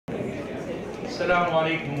Assalamu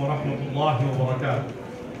alaikum wa rahmatullahi wa barakatuh.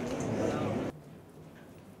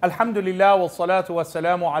 Alhamdulillah wa salatu wa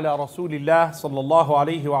salamu ala Rasulillah sallallahu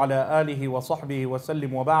alayhi wa ala alihi wa sahbihi wa sallim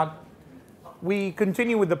wa ba'd. We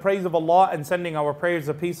continue with the praise of Allah and sending our prayers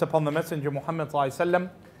of peace upon the Messenger Muhammad sallallahu alayhi wa sallam.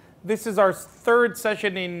 This is our third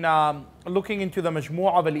session in looking into the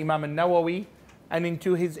Majmu' of Imam an-Nawawi and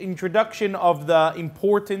into his introduction of the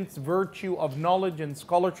importance, virtue of knowledge and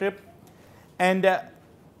scholarship. And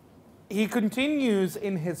he continues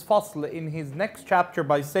in his fasl, in his next chapter,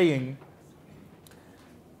 by saying,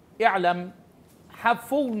 "I'lam, have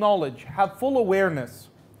full knowledge, have full awareness.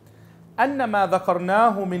 أن ما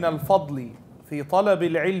ذكرناه من الفضل في طلب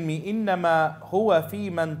العلم إنما هو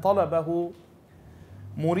في من طلبه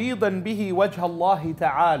مريضا به وجه الله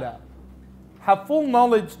تعالى." Have full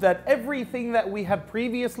knowledge that everything that we have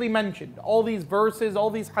previously mentioned, all these verses, all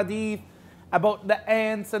these hadith about the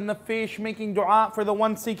ants and the fish making dua for the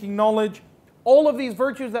one seeking knowledge, all of these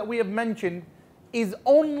virtues that we have mentioned is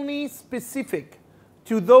only specific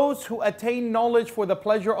to those who attain knowledge for the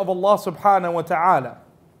pleasure of Allah subhanahu wa ta'ala.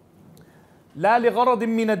 لا لغرض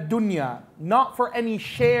من الدنيا, not for any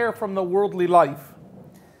share from the worldly life.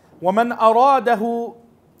 ومن أراده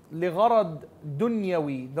لغرض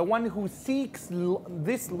دنيوي, the one who seeks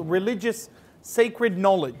this religious sacred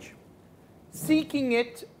knowledge, seeking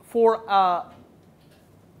it for a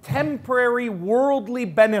temporary worldly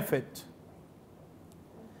benefit.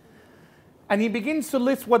 And he begins to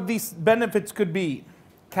list what these benefits could be.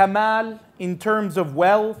 Kamal, in terms of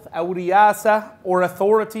wealth, أو رياسة, or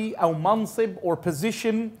authority, أو mansib, or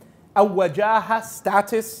position, أو وجاهة,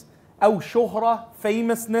 status, أو شهرة,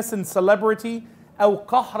 famousness and celebrity, أو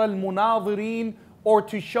قهر المناظرين, or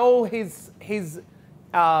to show his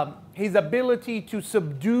ability to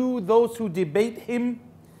subdue those who debate him,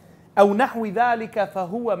 أو نحو ذلك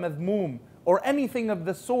فهو مذموم, or anything of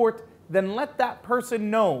the sort, then let that person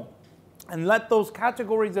know, and let those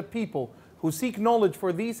categories of people who seek knowledge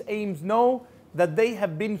for these aims know that they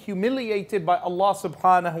have been humiliated by Allah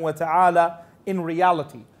subhanahu wa ta'ala in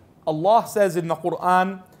reality. Allah says in the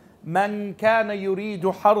Qur'an, مَنْ كَانَ يُرِيدُ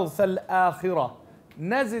حَرْثَ الْآخِرَةِ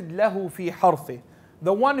نَزِدْ لَهُ فِي حَرْثِهِ.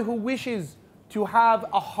 The one who wishes to have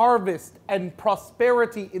a harvest and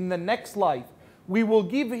prosperity in the next life, we will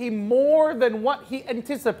give him more than what he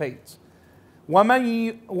anticipates.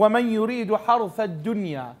 وَمَنْ يُرِيدُ حَرْثَ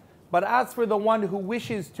الدُّنْيَا. But as for the one who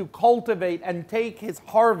wishes to cultivate and take his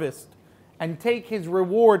harvest and take his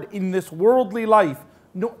reward in this worldly life,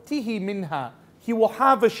 نُؤْتِهِ مِنْهَا, he will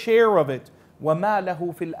have a share of it. وَمَا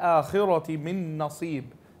لَهُ فِي الْآخِرَةِ مِن نَصِيبٍ,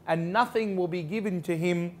 and nothing will be given to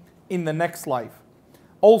him in the next life.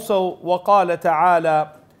 Also, وَقَالَ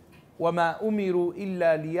تَعَالَى وَمَا أُمِرُوا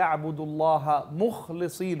إِلَّا لِيَعْبُدُوا اللَّهَ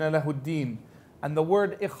مُخْلِصِينَ لَهُ الدِّينَ. And the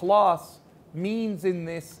word ikhlas means in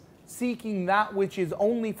this seeking that which is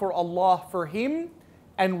only for Allah, for Him,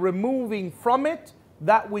 and removing from it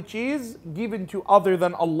that which is given to other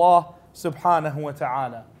than Allah subhanahu wa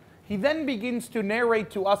ta'ala. He then begins to narrate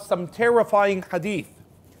to us some terrifying hadith,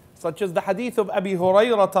 such as the hadith of Abi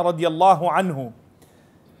Hurayrah radiyallahu anhu,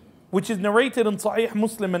 which is narrated in Sahih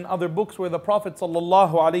Muslim and other books, where the Prophet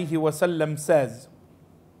sallallahu alayhi wasallam says,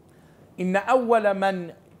 إِنَّ أَوَّلَ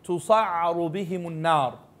مَنْ تُصَعَّرُ بِهِمُ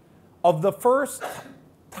النَّارِ. Of the first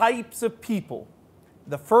types of people,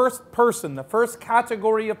 the first person, the first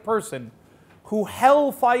category of person who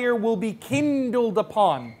hellfire will be kindled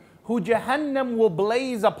upon, who Jahannam will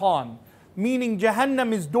blaze upon, meaning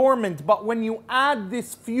Jahannam is dormant, but when you add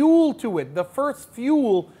this fuel to it, the first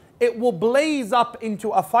fuel, it will blaze up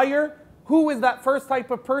into a fire. Who is that first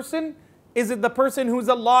type of person? Is it the person who's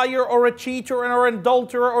a liar or a cheater or an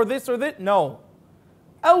adulterer or this or that? No.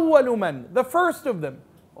 أول من, the first of them,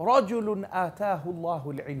 رَجُلٌ آتَاهُ اللَّهُ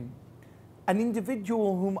الْعِلْمِ, an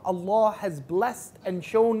individual whom Allah has blessed and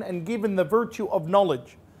shown and given the virtue of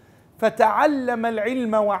knowledge. فَتَعَلَّمَ الْعِلْمَ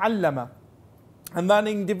وَعَلَّمَ, and that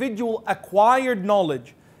individual acquired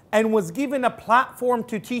knowledge and was given a platform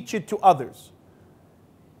to teach it to others.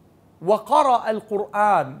 وَقَرَأَ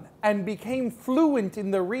الْقُرْآنِ, and became fluent in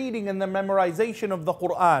the reading and the memorization of the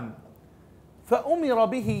Qur'an. فَأُمِرَ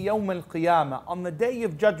بِهِ يَوْمَ الْقِيَامَةِ, on the day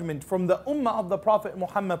of judgment, from the ummah of the Prophet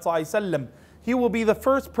Muhammad ﷺ, he will be the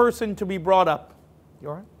first person to be brought up. You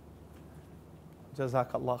alright?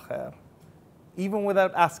 Jazakallah khair. Even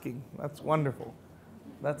without asking, that's wonderful.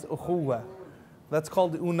 That's ukhuwa. That's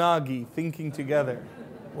called unagi, thinking together.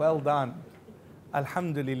 Well done.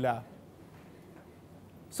 Alhamdulillah.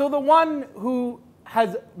 So the one who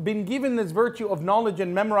has been given this virtue of knowledge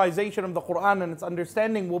and memorization of the Qur'an and its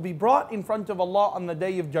understanding will be brought in front of Allah on the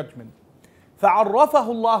day of judgment. فَعَرَّفَهُ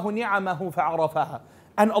اللَّهُ نِعَمَهُ فَعَرَفَهَا,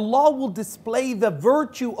 and Allah will display the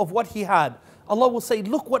virtue of what he had. Allah will say,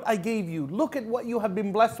 look what I gave you. Look at what you have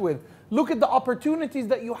been blessed with. Look at the opportunities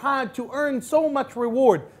that you had to earn so much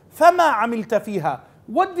reward. فَمَا عَمِلْتَ فِيهَا.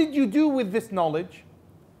 What did you do with this knowledge?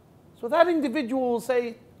 So that individual will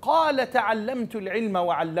say, قَالَ تَعَلَّمْتُ الْعِلْمَ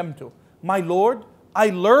وَعَلَّمْتُ. My Lord,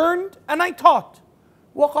 I learned and I taught.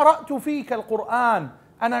 وَقَرَأْتُ فِيكَ الْقُرْآنِ.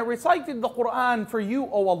 And I recited the Qur'an for you,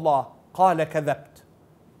 O Allah. قَالَ كَذَبْتَ.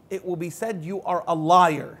 It will be said, you are a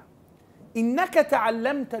liar. إِنَّكَ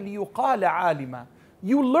تَعَلَّمْتَ لِيُقَالَ عَالِمًا.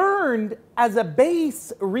 You learned as a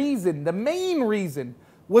base reason. The main reason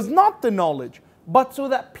was not the knowledge, but so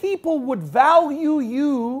that people would value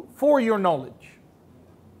you for your knowledge.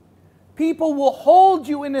 People will hold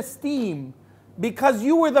you in esteem because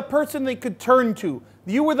you were the person they could turn to.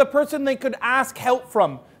 You were the person they could ask help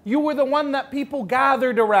from. You were the one that people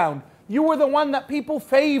gathered around. You were the one that people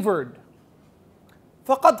favored.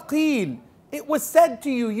 فَقَدْ قِيلَ. It was said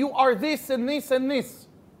to you, you are this and this and this.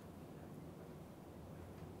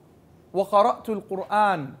 وَقَرَأْتُ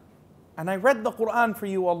الْقُرْآنِ. And I read the Qur'an for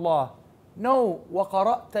you, Allah. No,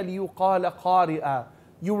 وَقَرَأْتَ لِيُقَالَ قَارِئًا.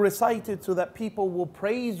 You recited so that people will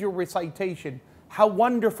praise your recitation. How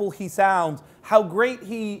wonderful he sounds. How great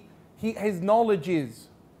his knowledge is.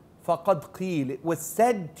 فَقَدْ قِيلَ. It was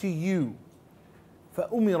said to you.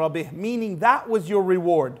 فَأُمِرَ بِهِ. Meaning that was your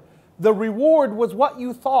reward. The reward was what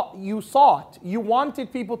you thought, you sought. You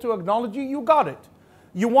wanted people to acknowledge you, you got it.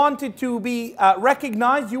 You wanted to be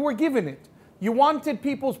recognized, you were given it. You wanted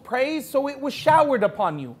people's praise, so it was showered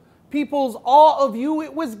upon you. People's awe of you,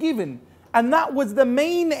 it was given. And that was the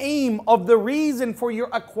main aim of the reason for your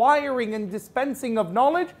acquiring and dispensing of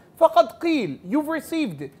knowledge. فَقَدْ قِيلَ. You've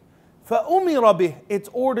received it. فَأُمِرَ بِهِ. It's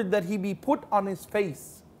ordered that he be put on his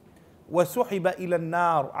face. وَسُحِبَ إِلَى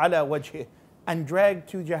النَّارِ عَلَى وَجْهِهِ. And dragged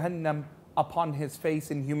to Jahannam upon his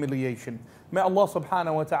face in humiliation. May Allah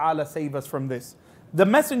subhanahu wa ta'ala save us from this. The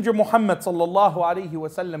Messenger Muhammad sallallahu alayhi wa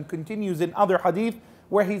sallam continues in other hadith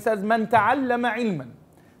where he says, مَنْ تَعَلَّمَ عِلْمًا.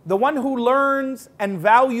 The one who learns and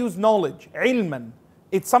values knowledge, ilman,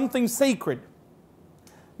 it's something sacred.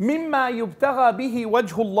 مِمَّا يُبْتَغَى بِهِ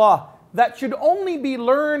وَجْهُ اللَّهِ. That should only be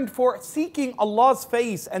learned for seeking Allah's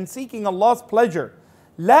face and seeking Allah's pleasure.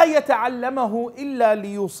 لا يتعلمه إلا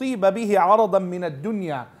ليصيب به عرضا من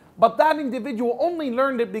الدنيا. But that individual only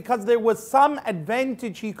learned it because there was some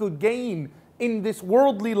advantage he could gain in this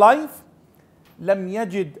worldly life. لم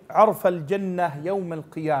يجد عرف الجنة يوم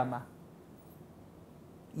القيامة.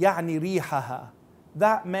 يعني ريحها.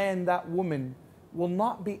 That man, that woman will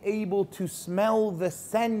not be able to smell the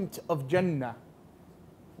scent of Jannah.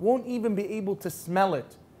 Won't even be able to smell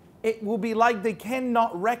it. It will be like they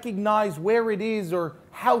cannot recognize where it is or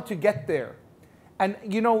how to get there. And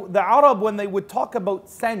you know, the Arab, when they would talk about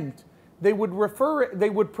scent, they would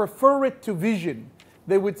prefer it to vision.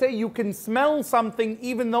 They would say you can smell something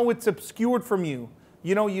even though it's obscured from you.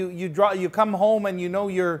 You know, you come home and you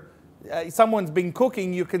know someone's been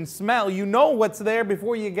cooking, you can smell, you know what's there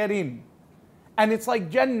before you get in. And it's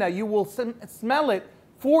like Jannah, you will smell it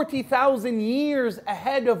 40,000 years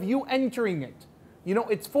ahead of you entering it. You know,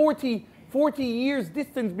 it's 40 years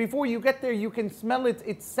distance before you get there, you can smell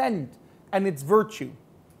its scent and its virtue.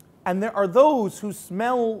 And there are those who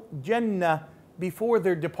smell Jannah before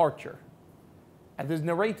their departure. And there's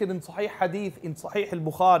narrated in Sahih Hadith, in Sahih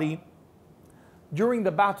al-Bukhari, during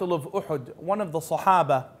the Battle of Uhud, one of the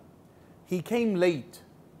Sahaba, he came late.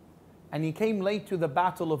 And he came late to the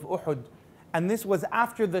Battle of Uhud. And this was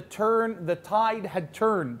after the tide had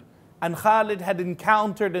turned. And Khalid had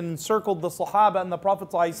encountered and encircled the Sahaba and the Prophet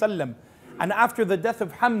ﷺ. And after the death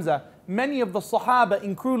of Hamza, many of the Sahaba,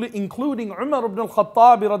 including Umar ibn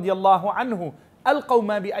al-Khattab radiyallahu anhu, أَلْقَوْا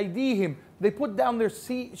مَا بِأَيْدِيهِمْ. They put down their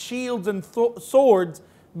shields and swords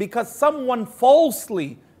because someone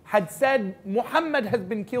falsely had said Muhammad has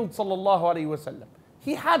been killed sallallahu alaihi wasallam.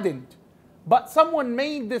 He hadn't. But someone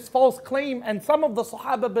made this false claim and some of the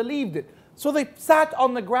Sahaba believed it. So they sat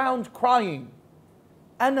on the ground crying.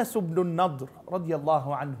 Anas ibn al-Nadr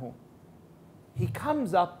radiyallahu anhu. He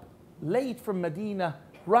comes up late from Medina,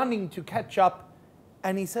 running to catch up,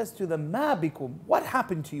 and he says to them, Ma bikum, what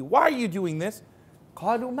happened to you? Why are you doing this?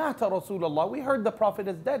 قالوا مات رسول الله. We heard the Prophet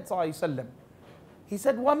is dead sallallahu alaihi wasallam. He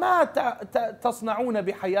said, وَمَا تَصْنَعُونَ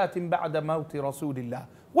بِحَيَاةٍ بَعْدَ مَوْتِ رَسُولِ اللَّهِ.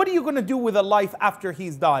 What are you going to do with a life after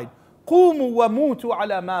he's died? قُومُوا وَمُوتُوا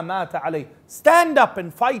عَلَى مَا مَاتَ عَلَيْهِ. Stand up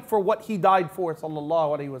and fight for what he died for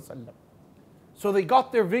sallallahu alaihi wasallam. So they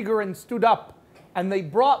got their vigor and stood up, and they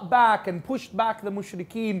brought back and pushed back the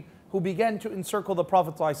mushrikeen who began to encircle the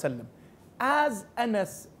Prophet ﷺ. As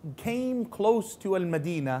Anas came close to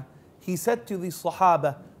Al-Madinah, he said to the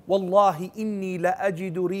Sahaba, Wallahi inni la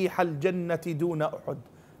ajidu riha al-jannati duna Uhud.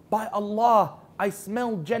 By Allah, I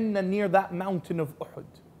smell Jannah near that mountain of Uhud.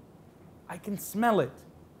 I can smell it.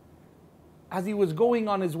 As he was going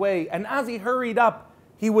on his way, and as he hurried up,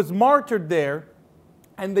 he was martyred there,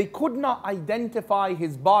 and they could not identify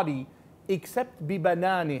his body except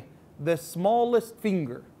bibanani, the smallest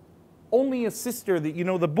finger. Only a sister that,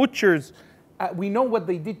 the butchers, we know what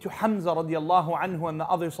they did to Hamza radiallahu anhu and the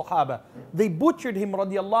other Sahaba. They butchered him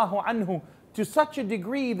radiallahu anhu to such a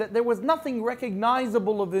degree that there was nothing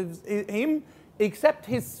recognizable of him except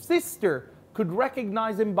his sister could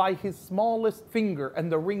recognize him by his smallest finger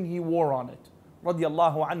and the ring he wore on it.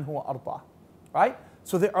 Radiallahu anhu wa arda. Right?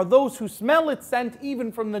 So there are those who smell its scent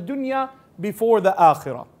even from the dunya before the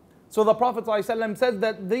akhirah. So the Prophet ﷺ says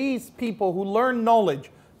that these people who learn knowledge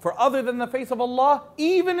for other than the face of Allah,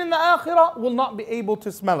 even in the akhirah, will not be able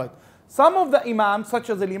to smell it. Some of the Imams, such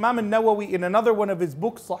as Imam an-Nawawi in another one of his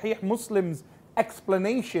books, Sahih Muslim's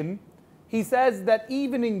explanation, he says that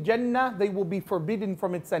even in Jannah, they will be forbidden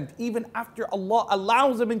from its scent. Even after Allah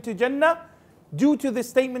allows them into Jannah, due to the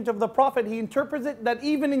statement of the Prophet, he interprets it that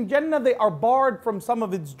even in Jannah, they are barred from some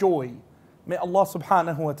of its joy. May Allah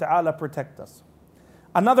subhanahu wa ta'ala protect us.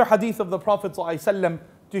 Another hadith of the Prophet ﷺ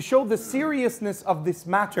to show the seriousness of this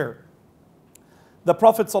matter. The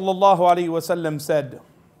Prophet ﷺ said,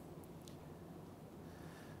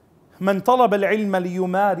 "Man talab al-ilma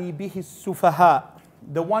liyumari bihi as-sufaha,"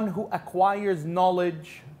 the one who acquires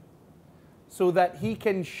knowledge so that he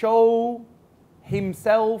can show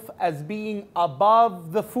himself as being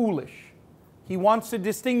above the foolish. He wants to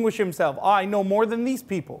distinguish himself. I know more than these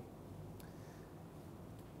people.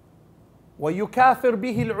 وَيُكَافِرْ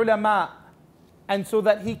بِهِ الْعُلَمَاءِ, and so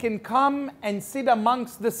that he can come and sit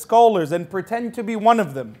amongst the scholars and pretend to be one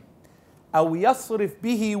of them. أَوْ يَصْرِفْ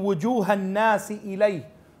بِهِ وُجُوهَ النَّاسِ إِلَيْهِ,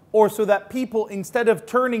 or so that people, instead of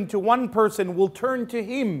turning to one person, will turn to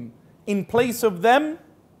him in place of them.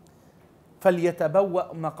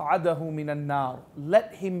 فَلْيَتَبَوَّأْ مَقْعَدَهُ مِنَ النَّارِ,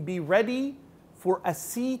 let him be ready for a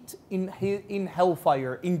seat in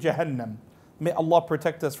hellfire, in Jahannam. May Allah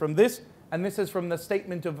protect us from this. And this is from the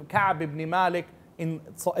statement of Ka'b ibn Malik in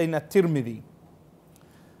at-Tirmidhi.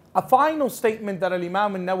 A final statement that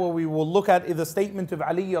Imam an-Nawawi will look at is the statement of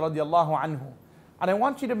Ali radiallahu anhu. And I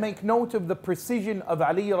want you to make note of the precision of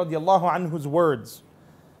Ali radiallahu anhu's words.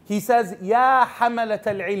 He says, "Ya hamalat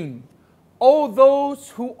al-ilm, O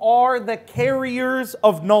those who are the carriers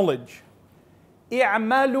of knowledge,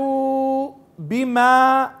 i'malu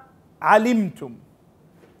bima alimtum,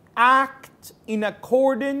 act in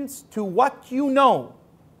accordance to what you know.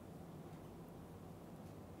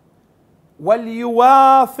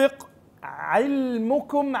 وَلْيُوَافِقْ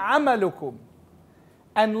عِلْمُكُمْ عَمَلُكُمْ,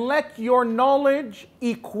 and let your knowledge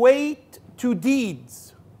equate to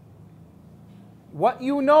deeds. What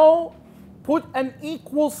you know, put an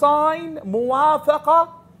equal sign, muwafaqa,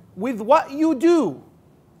 with what you do.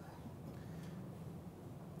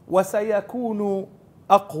 وَسَيَكُونُ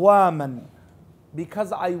أَقْوَامًا,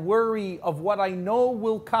 because I worry of what I know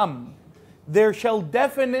will come. There shall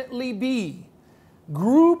definitely be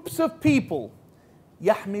groups of people,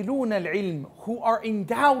 يَحْمِلُونَ الْعِلْمِ, who are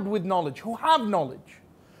endowed with knowledge, who have knowledge,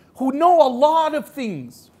 who know a lot of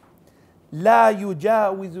things. لَا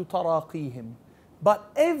يُجَاوِزُ تَرَاقِيهِمْ,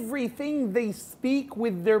 but everything they speak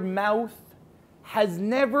with their mouth has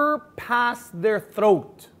never passed their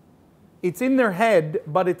throat. It's in their head,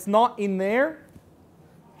 but it's not in their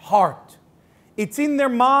heart. It's in their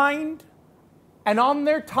mind and on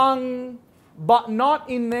their tongue, but not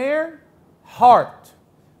in their heart.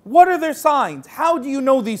 What are their signs? How do you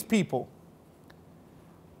know these people?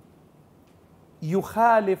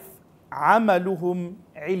 يُخَالِفْ عَمَلُهُمْ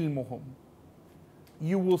عِلْمُهُمْ.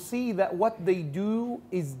 You will see that what they do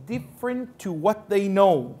is different to what they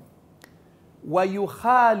know.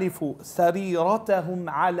 وَيُخَالِفُ سَرِيرَتَهُمْ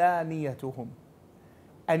عَلَانِيَتُهُمْ.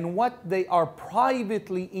 And what they are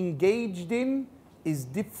privately engaged in is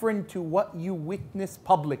different to what you witness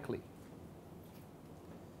publicly.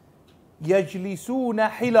 يَجْلِسُونَ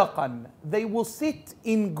حِلَقًا. They will sit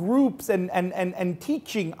in groups and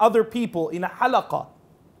teaching other people in a halaqa.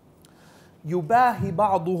 يُبَاهِ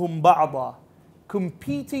بَعْضُهُمْ بَعْضًا.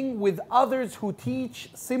 Competing with others who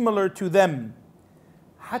teach similar to them.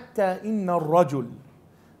 حَتَّى إِنَّ الرَّجُلِ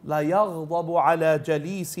لا يغضب على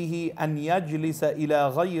جليسه أن يجلس إلى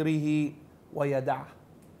غيره ويدعه.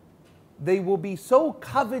 They will be so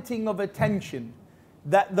coveting of attention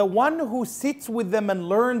that the one who sits with them and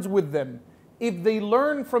learns with them, if they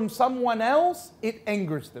learn from someone else, it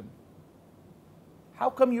angers them. How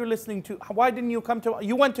come you're listening to, why didn't you come to,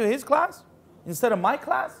 you went to his class instead of my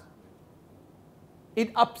class?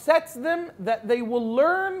 It upsets them that they will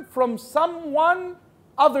learn from someone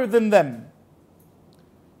other than them.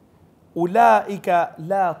 أولئك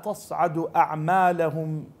لا تصعد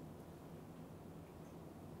أعمالهم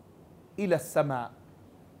إلى السماء.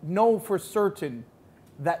 Know for certain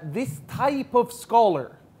that this type of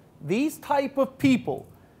scholar, these type of people,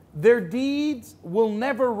 their deeds will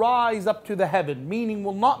never rise up to the heaven, meaning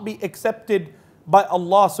will not be accepted by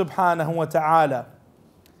Allah subhanahu wa ta'ala.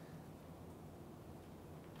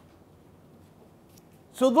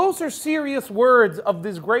 So those are serious words of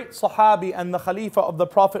this great Sahabi and the Khalifa of the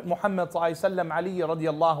Prophet Muhammad sallallahu alaihi wasallam, Ali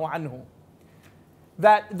radiallahu anhu.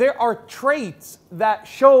 That there are traits that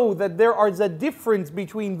show that there is a difference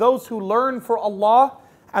between those who learn for Allah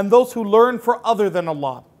and those who learn for other than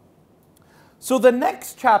Allah. So the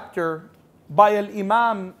next chapter by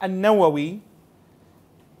Imam an-Nawawi,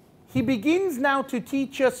 he begins now to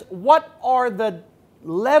teach us what are the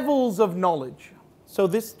levels of knowledge. So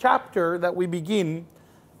this chapter that we begin,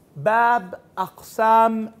 Bab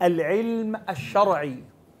Aqsam al-Ilm al-Shar'i,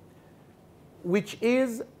 which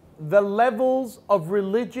is the levels of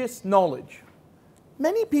religious knowledge.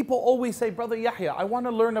 Many people always say, Brother Yahya, I want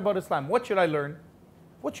to learn about Islam. What should I learn?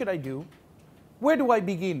 What should I do? Where do I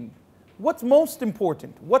begin? What's most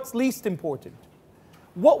important? What's least important?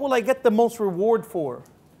 What will I get the most reward for?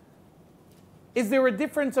 Is there a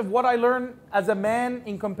difference of what I learn as a man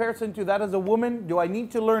in comparison to that as a woman? Do I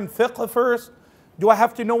need to learn fiqh first? Do I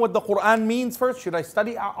have to know what the Qur'an means first? Should I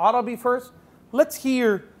study Arabic first? Let's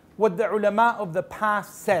hear what the ulama of the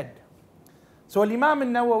past said. So Imam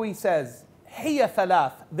an-Nawawi says, Hiya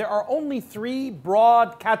thalath. There are only three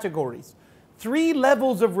broad categories, three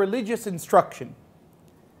levels of religious instruction.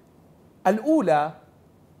 Al-Ula,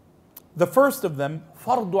 the first of them,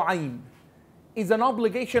 fardu ayn, is an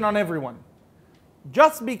obligation on everyone.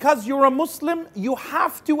 Just because you're a Muslim, you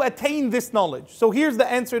have to attain this knowledge. So here's the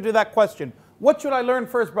answer to that question. What should I learn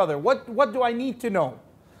first, brother? What do I need to know?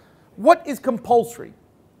 What is compulsory?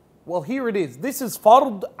 Well, here it is. This is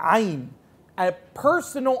fard ayn, a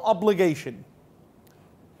personal obligation.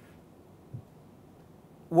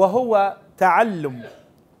 وَهُوَ تَعَلُّمْ.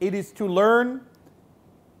 It is to learn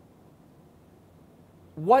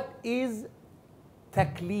what is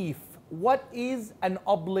taklif, what is an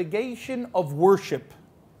obligation of worship.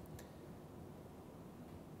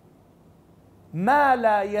 ما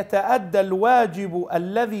لا يتأدى الواجب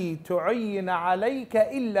الذي تعين عليك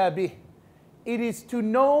إلا به. It is to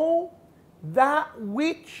know that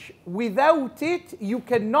which without it you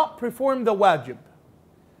cannot perform the wajib.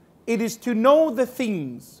 It is to know the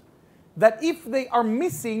things that if they are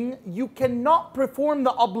missing, you cannot perform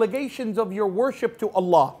the obligations of your worship to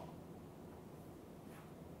Allah.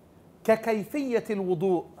 كَكَيْفِيَّةِ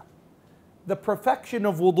الْوُضُوء, the perfection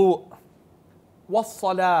of wudu',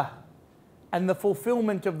 وَالصَّلَاةِ, and the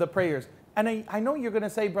fulfillment of the prayers. And I know you're going to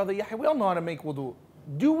say, Brother Yahya, we all know how to make wudu'.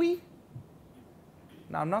 Do we?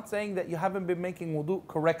 Now I'm not saying that you haven't been making wudu'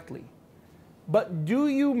 correctly. But do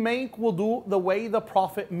you make wudu' the way the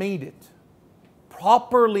Prophet made it?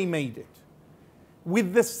 Properly made it.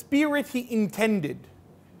 With the spirit he intended.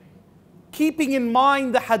 Keeping in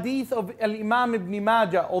mind the hadith of Imam Ibn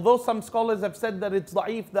Majah, although some scholars have said that it's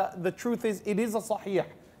da'if, the truth is it is a sahih.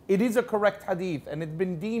 It is a correct hadith and it's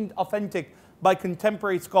been deemed authentic by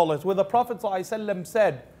contemporary scholars, where the Prophet ﷺ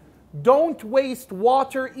said, don't waste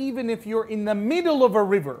water even if you're in the middle of a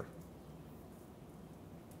river.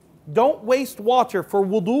 Don't waste water for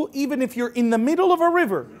wudu even if you're in the middle of a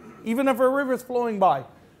river, even if a river is flowing by.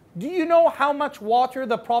 Do you know how much water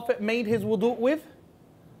the Prophet made his wudu with?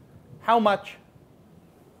 How much?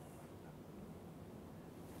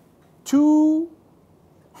 2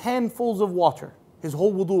 handfuls of water, his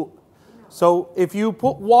whole wudu. So if you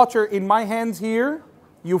put water in my hands here,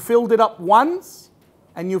 you filled it up once,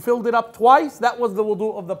 and you filled it up twice, that was the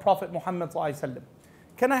wudu of the Prophet Muhammad ﷺ.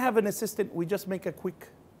 Can I have an assistant? We just make a quick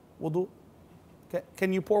wudu.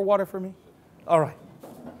 Can you pour water for me? All right.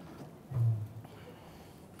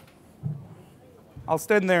 I'll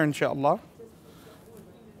stand there, inshallah.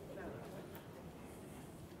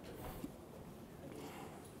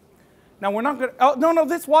 Now we're not going to, oh, no,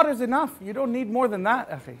 this water is enough. You don't need more than that,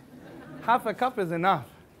 akhi. Half a cup is enough.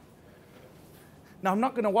 Now I'm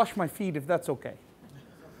not going to wash my feet if that's okay.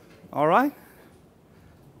 All right?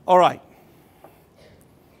 All right.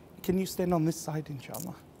 Can you stand on this side,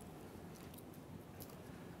 inshallah?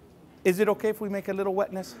 Is it okay if we make a little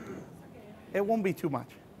wetness? It won't be too much.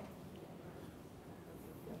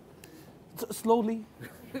 Slowly.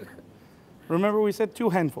 Remember we said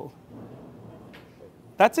 2 handfuls.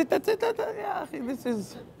 That's it. Yeah, this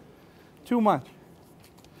is too much.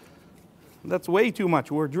 That's way too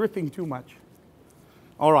much. We're dripping too much.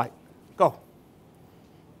 All right, go.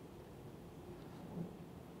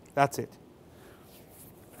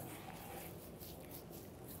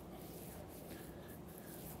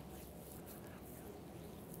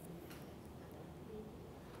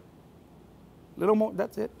 Little more,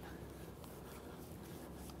 that's it.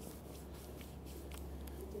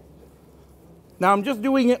 Now I'm just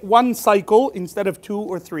doing it one cycle instead of 2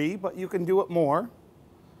 or 3, but you can do it more.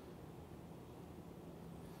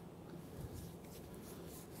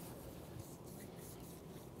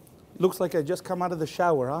 Looks like I just come out of the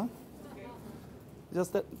shower, huh?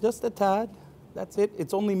 Just a tad. That's it.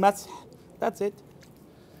 It's only masah. That's it.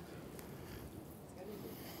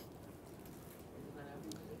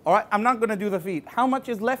 All right, I'm not going to do the feet. How much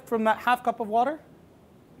is left from that half cup of water?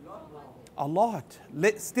 A lot.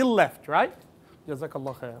 Still left, right?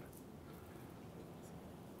 Jazakallah khair.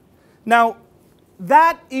 Now,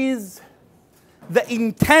 that is the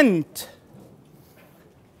intent.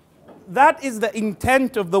 That is the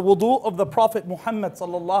intent of the wudu of the Prophet Muhammad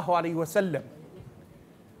sallallahu alaihi wasallam.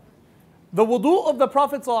 The wudu of the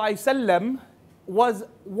Prophet sallallahu alaihi wasallam was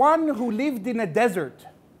one who lived in a desert.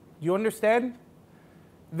 Do you understand?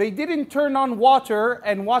 They didn't turn on water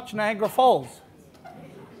and watch Niagara Falls.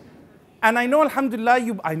 And I know,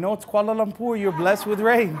 alhamdulillah, I know it's Kuala Lumpur, you're blessed with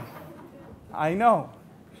rain. I know.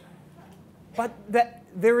 But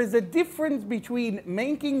there is a difference between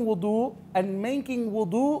making wudu and making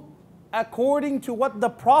wudu according to what the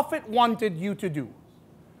Prophet wanted you to do.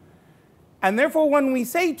 And therefore, when we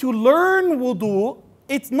say to learn wudu,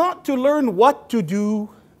 it's not to learn what to do,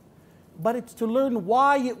 but it's to learn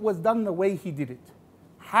why it was done the way he did it.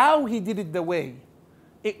 How he did it the way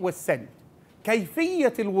it was sent.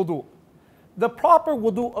 كيفية الوضوء. The proper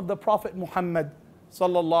wudu of the Prophet Muhammad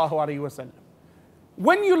sallallahu alaihi wasallam.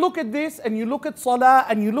 When you look at this and you look at salah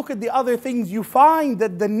and you look at the other things, you find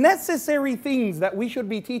that the necessary things that we should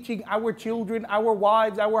be teaching our children, our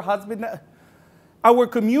wives, our husbands, our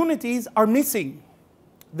communities are missing.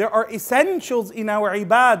 There are essentials in our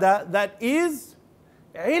ibadah that is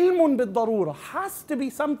ilmun bid-darura. Has to be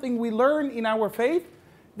something we learn in our faith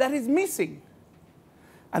that is missing.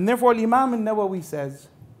 And therefore Imam an-Nawawi says,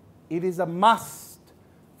 it is a must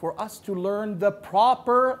for us to learn the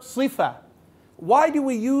proper sifa. Why do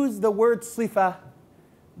we use the word sifa?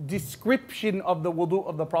 Description of the wudu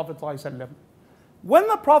of the Prophet ﷺ. When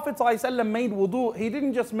the Prophet ﷺ made wudu, he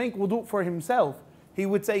didn't just make wudu for himself. He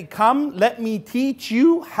would say, come, let me teach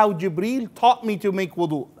you how Jibreel taught me to make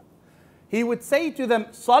wudu. He would say to them,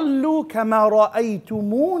 Sallu kama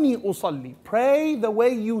ra'aytumuni usalli. Pray the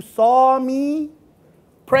way you saw me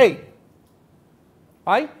pray.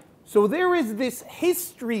 Right? So there is this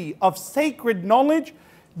history of sacred knowledge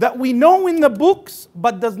that we know in the books,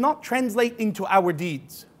 but does not translate into our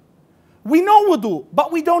deeds. We know wudu,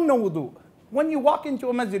 but we don't know wudu. When you walk into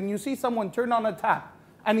a masjid and you see someone turn on a tap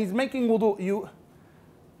and he's making wudu,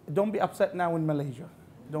 don't be upset now in Malaysia.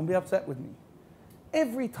 Don't be upset with me.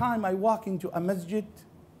 Every time I walk into a masjid,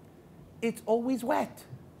 it's always wet.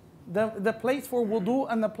 The place for wudu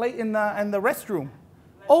and the place in the restroom,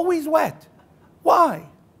 always wet. Why?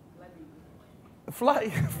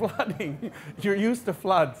 Flooding. You're used to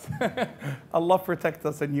floods. Allah protect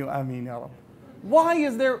us and you, ameen ya Rabb. Why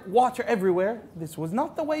is there water everywhere? This was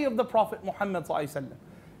not the way of the Prophet Muhammad ﷺ.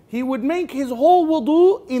 He would make his whole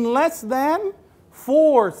wudu in less than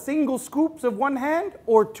 4 single scoops of one hand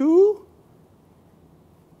or 2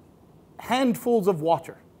 handfuls of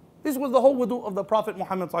water. This was the whole wudu of the Prophet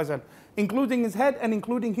Muhammad ﷺ, including his head and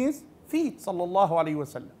including his feet sallallahu alaihi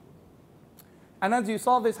wasallam. And as you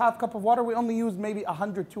saw, this half cup of water, we only used maybe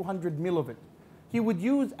 100, 200 mil of it. He would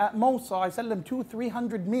use at most, sallallahu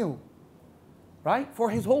 200-300 mil, right? For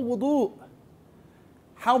his whole wudu.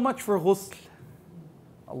 How much for ghusl?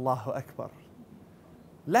 Allahu Akbar.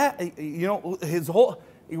 You know, his whole,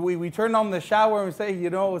 we turn on the shower and say, you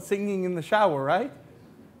know, singing in the shower, right?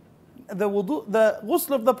 The wudu, the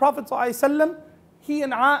ghusl of the Prophet sallallahu he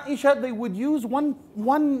and Aisha, they would use one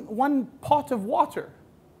pot of water,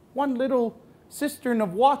 one little cistern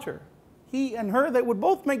of water. He and her, they would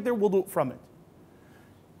both make their wudu from it.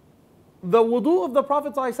 The wudu of the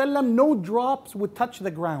Prophet ﷺ, no drops would touch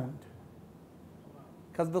the ground.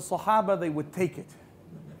 Because the Sahaba, they would take it.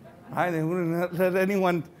 Right? They wouldn't let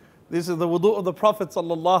anyone, this is the wudu of the Prophet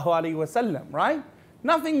ﷺ, right?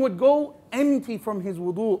 Nothing would go empty from his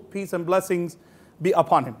wudu, peace and blessings be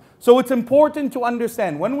upon him. So it's important to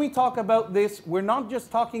understand, when we talk about this, we're not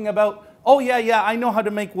just talking about, oh yeah, I know how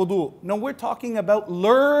to make wudu. No, we're talking about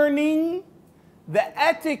learning the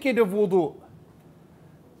etiquette of wudu.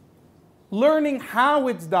 Learning how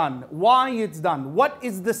it's done, why it's done, what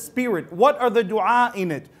is the spirit, what are the dua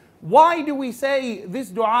in it. Why do we say this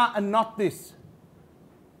dua and not this?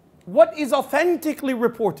 What is authentically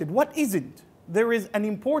reported, what isn't? There is an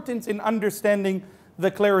importance in understanding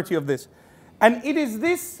the clarity of this. And it is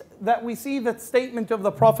this that we see that statement of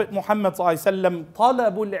the Prophet Muhammad sallallahu alaihi wasallam,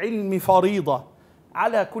 talabul ilmi farida.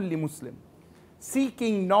 على كل مسلم.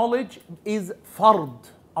 Seeking knowledge is fard,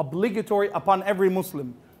 obligatory upon every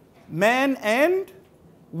Muslim, man and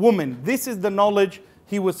woman. This is the knowledge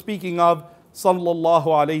he was speaking of, sallallahu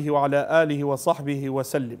alayhi wa ala alihi wa sahbihi wa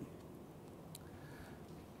sallim.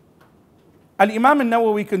 Al-Imam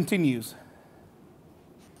an-Nawawi continues.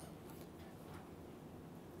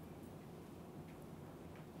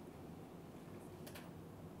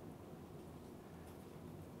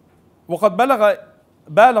 وقد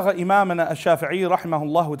بالغ إمامنا الشافعي رحمه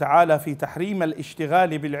الله تعالى في تحريم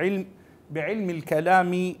الاشتغال بعلم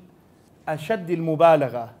الكلام أشد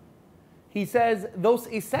المبالغة. He says those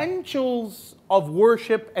essentials of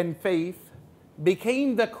worship and faith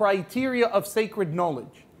became the criteria of sacred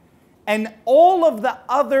knowledge. And all of the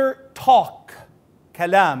other talk,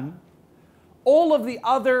 kalam, all of the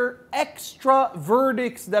other extra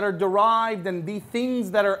verdicts that are derived and the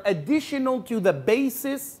things that are additional to the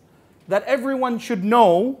basis that everyone should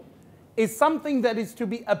know is something that is to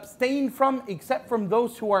be abstained from except from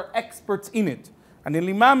those who are experts in it. And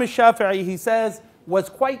Imam al-Shafi'i, he says, was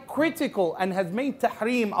quite critical and has made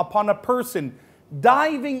tahrim upon a person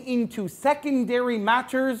diving into secondary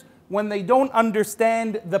matters when they don't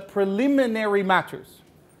understand the preliminary matters.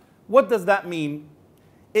 What does that mean?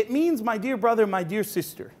 It means, my dear brother, my dear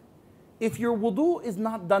sister, if your wudu is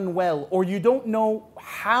not done well, or you don't know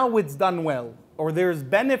how it's done well, or there's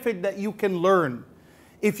benefit that you can learn,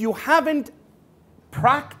 if you haven't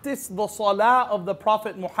practiced the salah of the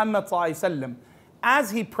Prophet Muhammad ﷺ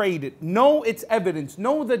as he prayed it, know its evidence,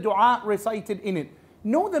 know the dua recited in it,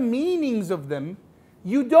 know the meanings of them,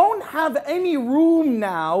 you don't have any room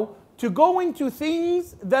now to go into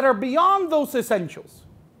things that are beyond those essentials.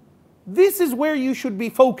 This is where you should be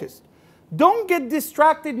focused. Don't get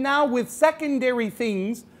distracted now with secondary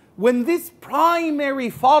things when this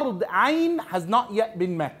primary fard ayn has not yet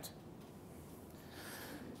been met.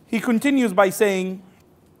 He continues by saying,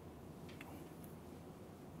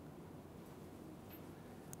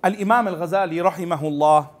 Al-Imam al-Ghazali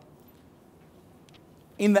rahimahullah,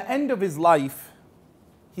 in the end of his life,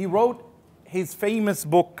 he wrote his famous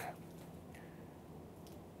book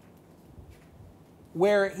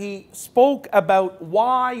where he spoke about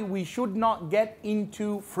why we should not get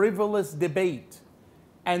into frivolous debate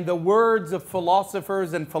and the words of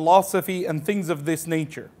philosophers and philosophy and things of this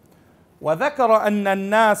nature. وَذَكَرَ أَنَّ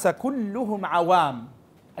النَّاسَ كُلُّهُمْ عَوَامٌ.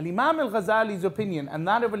 Al-Imam al-Ghazali's opinion and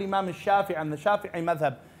that of Imam al-Shafi'i and the Shafi'i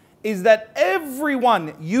madhab is that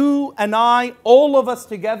everyone, you and I, all of us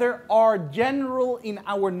together, are general in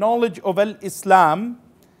our knowledge of al-Islam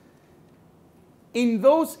in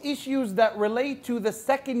those issues that relate to the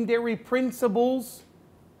secondary principles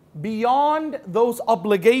beyond those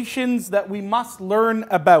obligations that we must learn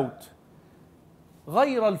about.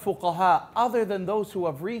 غَيْرَ الْفُقَهَاء, other than those who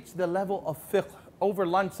have reached the level of fiqh. Over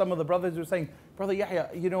lunch, some of the brothers were saying, Brother Yahya,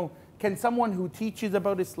 can someone who teaches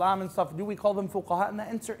about Islam and stuff, do we call them fuqaha? And the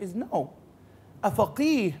answer is no. A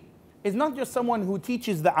faqih is not just someone who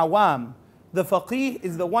teaches the awam. The faqih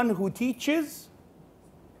is the one who teaches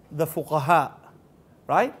the fuqaha.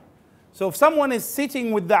 Right? So if someone is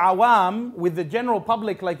sitting with the awam, with the general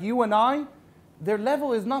public like you and I, their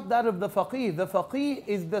level is not that of the faqih. The faqih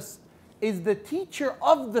is the teacher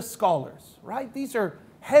of the scholars. Right? These are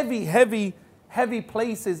heavy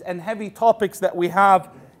places and heavy topics that we have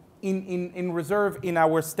in reserve in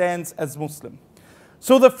our stance as Muslim.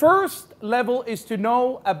 So the first level is to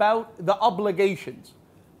know about the obligations.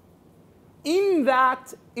 In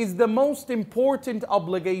that is the most important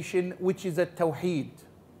obligation, which is a tawheed,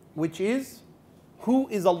 which is who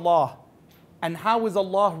is Allah and how is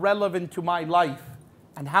Allah relevant to my life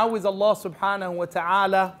and how is Allah subhanahu wa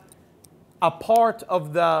ta'ala a part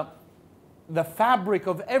of the fabric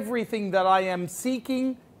of everything that I am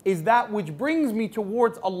seeking is that which brings me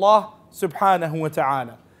towards Allah subhanahu wa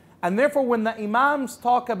ta'ala. And therefore when the Imams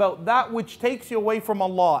talk about that which takes you away from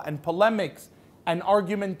Allah and polemics and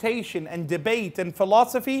argumentation and debate and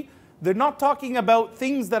philosophy, they're not talking about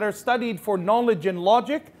things that are studied for knowledge and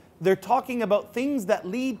logic. They're talking about things that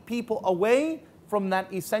lead people away from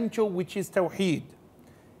that essential which is tawheed.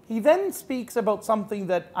 He then speaks about something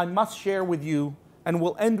that I must share with you, and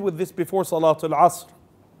we'll end with this before Salatul Asr.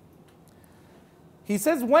 He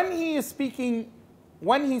says when he's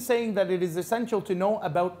saying that it is essential to know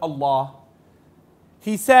about Allah,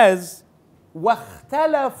 he says,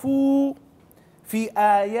 وَاخْتَلَفُوا فِي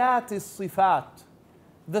آيَاتِ الصِّفَاتِ.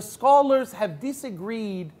 The scholars have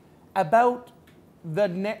disagreed about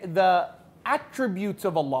the attributes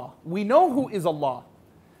of Allah. We know who is Allah.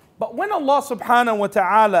 But when Allah subhanahu wa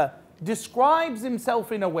ta'ala describes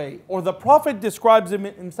himself in a way, or the Prophet describes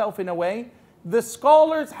himself in a way, The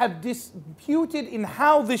scholars have disputed in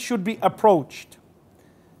how this should be approached.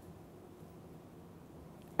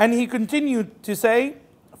 And he continued to say,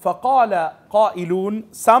 فَقَالَ قَائِلُونَ,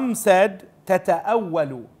 some said,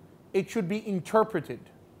 تَتَأَوَّلُ, it should be interpreted.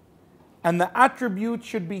 And the attribute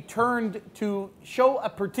should be turned to show a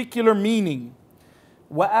particular meaning.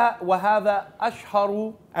 وَهَذَا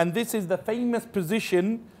أَشْهَرُ, and this is the famous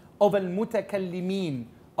position of al-mutakallimin,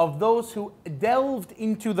 of those who delved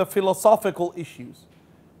into the philosophical issues.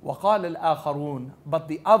 وَقَالَ الْآخَرُونَ, but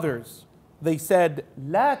the others, they said,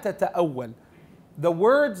 لَا تَتَأَوَّلْ, the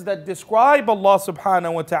words that describe Allah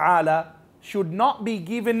subhanahu wa ta'ala should not be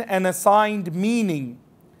given an assigned meaning.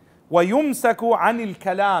 وَيُمْسَكُ عَنِ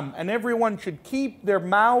الْكَلَامِ, and everyone should keep their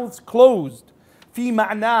mouths closed. فِي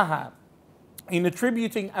مَعْنَاهَا, in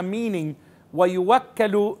attributing a meaning.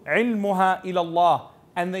 وَيُوَكَّلُ عِلْمُهَا إِلَى اللَّهِ,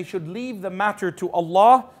 and they should leave the matter to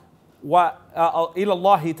Allah, إِلَى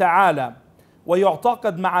اللَّهِ تَعَالَى.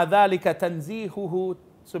 وَيُعْتَقَدْ مَعَ ذَلِكَ تَنْزِيهُهُ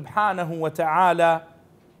سُبْحَانَهُ وَتَعَالَى,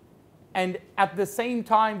 and at the same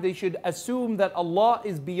time they should assume that Allah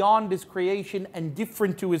is beyond His creation and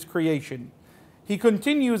different to His creation. He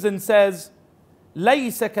continues and says,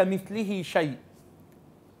 لَيْسَ كَمِثْلِهِ شَيْءٍ,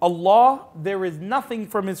 Allah, there is nothing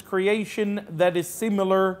from His creation that is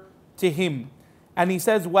similar to Him. And he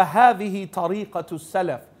says, وَهَذِهِ طَرِيقَةُ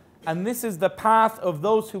السَّلَفِ, and this is the path of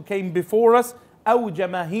those who came before us, أَوْ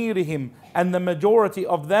جَمَاهِيرِهِمْ, and the majority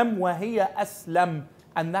of them, وَهِيَ أَسْلَمُ,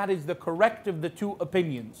 and that is the correct of the two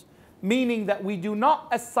opinions. Meaning that we do not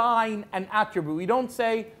assign an attribute. We don't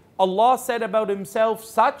say, Allah said about Himself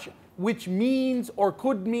such, which means or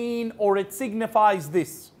could mean or it signifies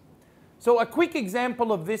this. So a quick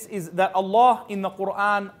example of this is that Allah in the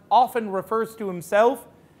Qur'an often refers to Himself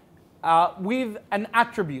with an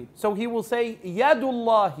attribute. So He will say,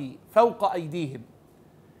 Yadullahi fawqa aydihim,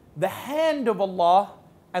 the hand of Allah,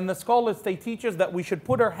 and the scholars, they teach us that we should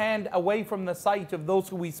put our hand away from the sight of those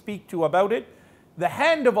who we speak to about it. The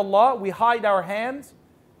hand of Allah, we hide our hands.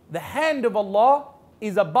 The hand of Allah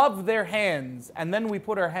is above their hands, and then we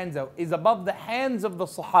put our hands out, is above the hands of the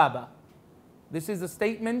Sahaba. This is a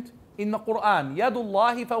statement in the Qur'an.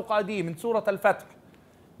 Yadullahi fawqa aydihim in Surah Al-Fath.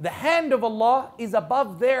 The hand of Allah is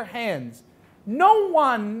above their hands. No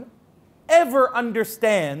one ever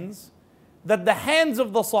understands that the hands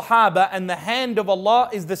of the Sahaba and the hand of Allah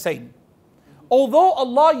is the same. Although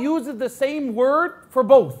Allah uses the same word for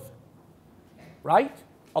both. Right?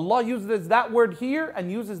 Allah uses that word here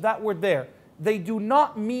and uses that word there. They do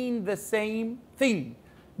not mean the same thing.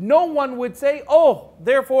 No one would say, oh,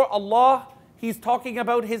 therefore Allah, He's talking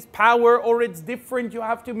about His power, or it's different. You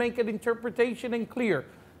have to make an interpretation and clear.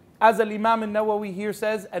 As Imam an-Nawawi here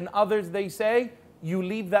says, and others they say, you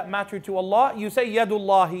leave that matter to Allah. You say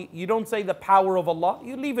Yadullahi, you don't say the power of Allah.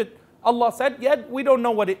 You leave it. Allah said, Yad, we don't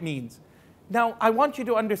know what it means. Now, I want you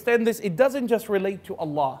to understand this. It doesn't just relate to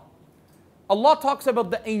Allah. Allah talks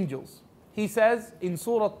about the angels. He says in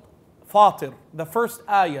Surah Fatir, the first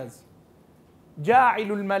ayahs, جَاعِلُ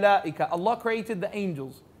الْمَلَائِكَ, Allah created the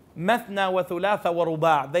angels. مَثْنَا وَثُلَاثَ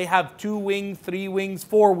وَرُبَاعَ, they have 2 wings, 3 wings,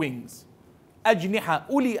 4 wings. أَجْنِحَ,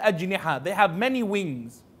 uli أَجْنِحَ, they have many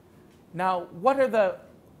wings. Now, what are the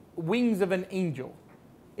wings of an angel?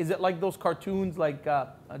 Is it like those cartoons like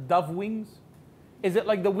dove wings? Is it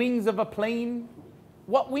like the wings of a plane?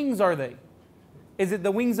 What wings are they? Is it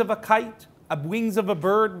the wings of a kite? Wings of a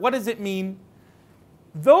bird? What does it mean?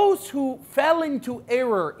 Those who fell into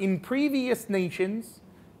error in previous nations,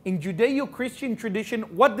 in Judeo-Christian tradition,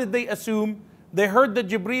 what did they assume? They heard that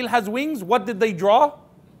Jibreel has wings. What did they draw?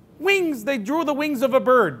 Wings. They drew the wings of a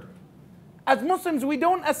bird. As Muslims, we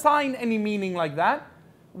don't assign any meaning like that.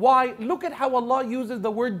 Why? Look at how Allah uses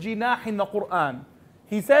the word jinah in the Qur'an.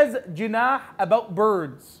 He says jinah about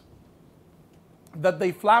birds, that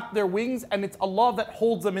they flap their wings, and it's Allah that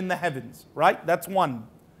holds them in the heavens, right? That's one.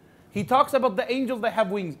 He talks about the angels that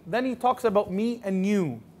have wings. Then He talks about me and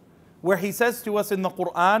you, where He says to us in the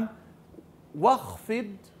Qur'an,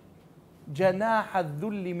 وَخْفِضْ جَنَاحَ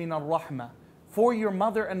الذُّلِّ مِنَ الرَّحْمَةِ, for your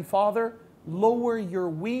mother and father, lower your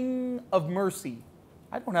wing of mercy.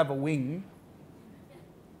 I don't have a wing,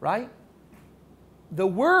 right? The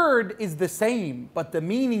word is the same, but the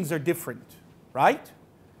meanings are different, right?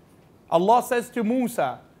 Allah says to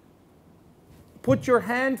Musa, put your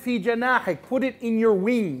hand fi janahik, put it in your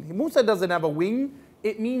wing. Musa doesn't have a wing.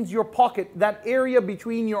 It means your pocket, that area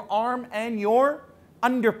between your arm and your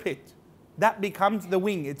underpit. That becomes the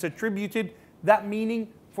wing. It's attributed that meaning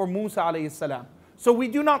for Musa alayhi salam. So we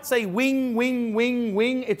do not say wing, wing, wing,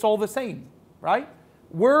 wing. It's all the same, right?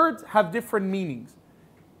 Words have different meanings.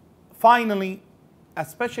 Finally,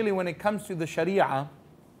 especially when it comes to the Sharia,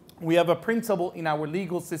 we have a principle in our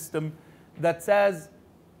legal system that says,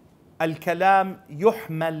 Al-kalam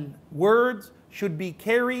yuhmal, words should be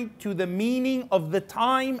carried to the meaning of the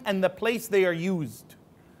time and the place they are used.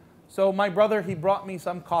 So my brother, he brought me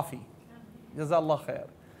some coffee. Jazallah khair.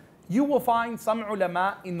 You will find some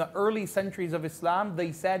ulama in the early centuries of Islam,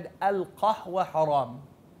 they said, al-qahwa haram.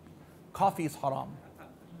 Coffee is haram.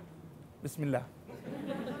 Bismillah.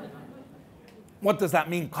 What does that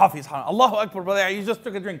mean? Coffee is haram. Allahu Akbar, brother, you just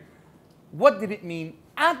took a drink. What did it mean?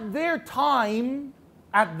 At their time,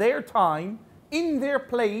 in their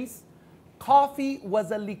place, coffee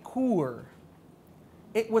was a liqueur.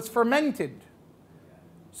 It was fermented.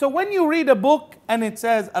 So when you read a book and it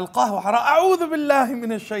says, Al-qahwa haram, a'udhu billahi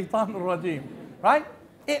minash shaitanir rajim, right?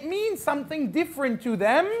 It means something different to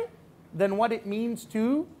them than what it means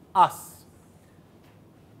to us.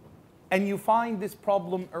 And you find this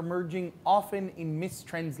problem emerging often in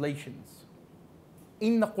mistranslations.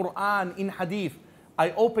 In the Qur'an, in hadith,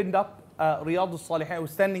 I opened up Riyadh al-Salihin. I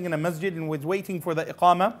was standing in a masjid and was waiting for the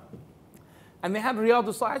iqamah. And they had Riyadh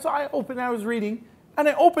al-Salihin. So I opened, I was reading. And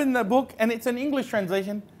I opened the book, and it's an English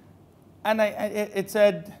translation. And it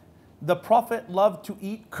said, the Prophet loved to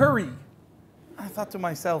eat curry. I thought to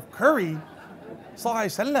myself, curry? Sallallahu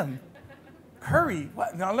Alaihi Wasallam. Curry?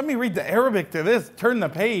 What? Now let me read the Arabic to this. Turn the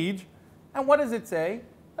page. And what does it say?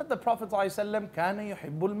 That the Prophet ﷺ كَانَ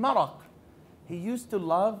يُحِبُّ الْمَرَقِ. He used to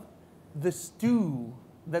love the stew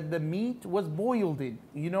that the meat was boiled in.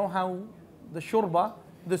 You know how the shurba,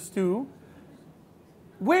 the stew.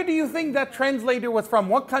 Where do you think that translator was from?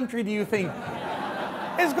 What country do you think?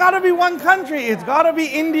 It's got to be one country. It's got to be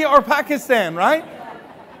India or Pakistan, right?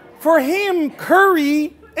 For him,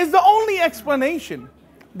 curry is the only explanation.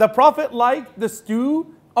 The Prophet liked the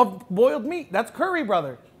stew of boiled meat. That's curry,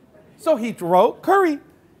 brother. So he wrote curry.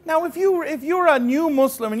 Now, if you're a new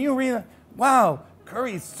Muslim and you read, wow,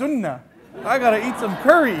 curry is sunnah. I got to eat some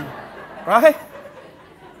curry, right?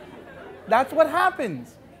 That's what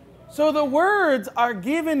happens. So the words are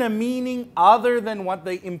given a meaning other than what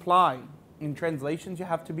they imply. In translations, you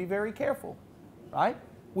have to be very careful, right?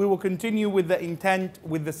 We will continue with the intent,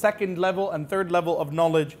 with the second level and third level of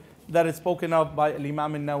knowledge that is spoken of by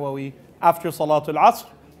Imam an-Nawawi after Salatul Asr.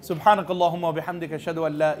 سبحانك اللهم وبحمدك أشهد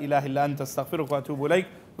أن لا إله إلا أنت أستغفرك وأتوب إليك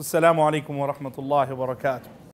والسلام عليكم ورحمة الله وبركاته.